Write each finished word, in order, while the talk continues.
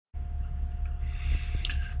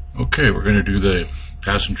Okay, we're going to do the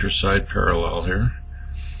passenger side parallel here.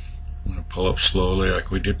 I'm going to pull up slowly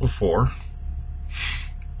like we did before.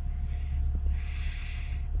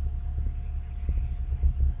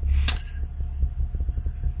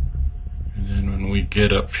 And then when we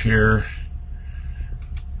get up here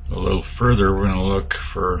a little further, we're going to look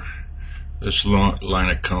for this line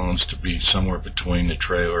of cones to be somewhere between the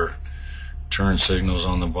trailer turn signals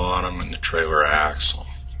on the bottom and the trailer axle.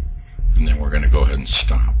 And then we're going to go ahead and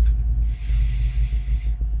stop.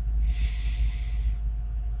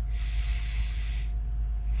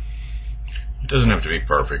 It doesn't have to be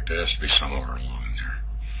perfect, it has to be somewhere along there.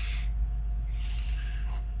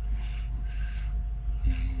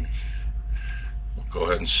 And we'll go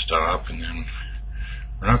ahead and stop, and then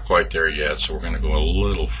we're not quite there yet, so we're going to go a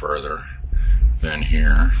little further than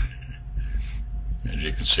here. As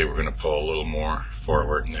you can see, we're going to pull a little more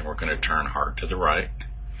forward, and then we're going to turn hard to the right.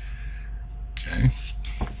 Okay.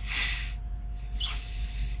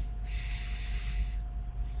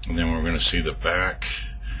 And then we're going to see the back.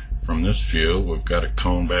 From this view, we've got a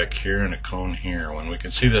cone back here and a cone here. When we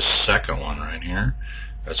can see this second one right here,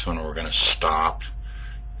 that's when we're going to stop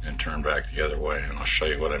and turn back the other way, and I'll show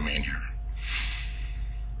you what I mean here.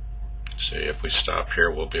 See, if we stop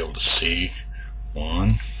here, we'll be able to see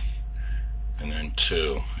 1 and then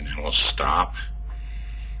 2, and then we'll stop,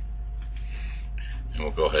 and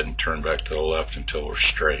we'll go ahead and turn back to the left until we're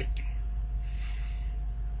straight,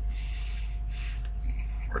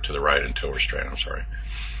 or to the right until we're straight, I'm sorry.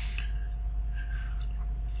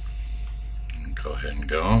 Go ahead and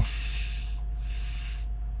go.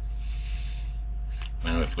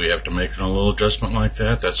 And if we have to make a little adjustment like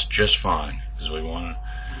that, that's just fine, because we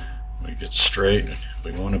get straight.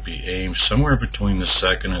 We want to be aimed somewhere between the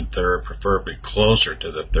second and third, preferably closer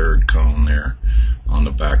to the third cone there on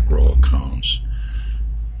the back row of cones.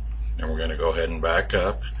 Then we're going to go ahead and back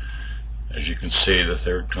up. As you can see, the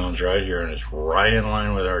third cone's right here, and it's right in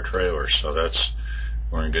line with our trailer, so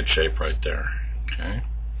we're in good shape right there. Okay.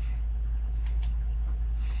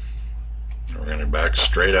 We're going to back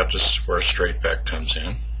straight up to where a straight back comes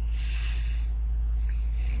in.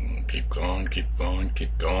 And keep going, keep going,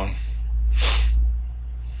 keep going.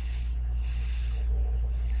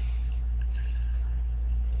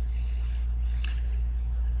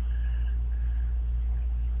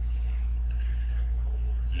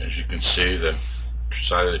 As you can see, the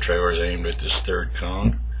side of the trailer is aimed at this third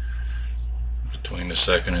cone. Between the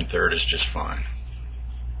second and third is just fine.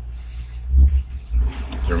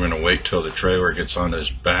 We're going to wait till the trailer gets on this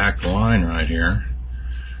back line right here,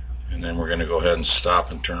 and then we're going to go ahead and stop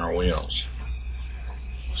and turn our wheels.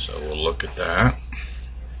 So we'll look at that,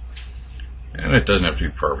 and it doesn't have to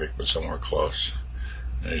be perfect, but somewhere close.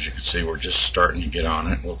 And as you can see, we're just starting to get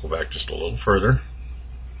on it. We'll go back just a little further.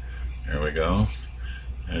 There we go.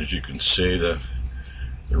 As you can see,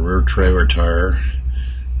 the rear trailer tire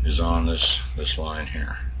is on this line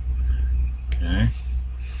here. Okay.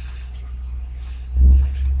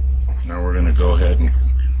 Now we're going to go ahead and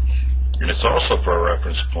it's also for a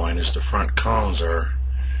reference point, is the front cones are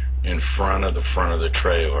in front of the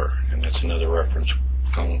trailer, and that's another reference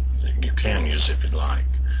cone that you can use if you'd like.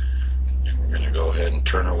 And we're going to go ahead and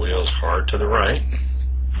turn our wheels hard to the right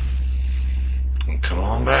and come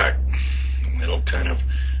on back. And it'll kind of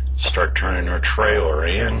start turning our trailer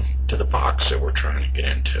in to the box that we're trying to get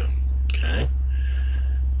into. Okay.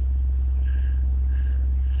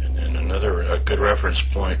 And then a good reference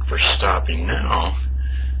point for stopping now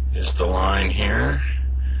is the line here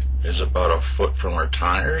is about a foot from our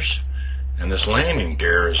tires, and this landing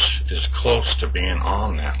gear is close to being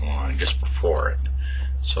on that line, just before it.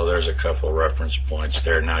 So there's a couple of reference points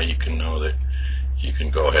there. Now you can know that you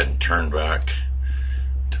can go ahead and turn back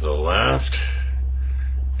to the left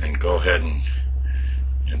and go ahead and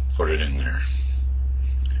put it in there.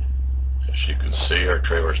 As you can see, our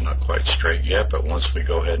trailer's not quite straight yet, but once we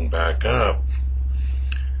go ahead and back up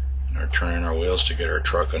and are turning our wheels to get our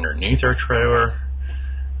truck underneath our trailer,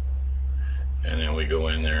 and then we go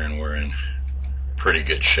in there and we're in pretty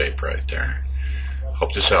good shape right there.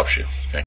 Hope this helps you. Thank you.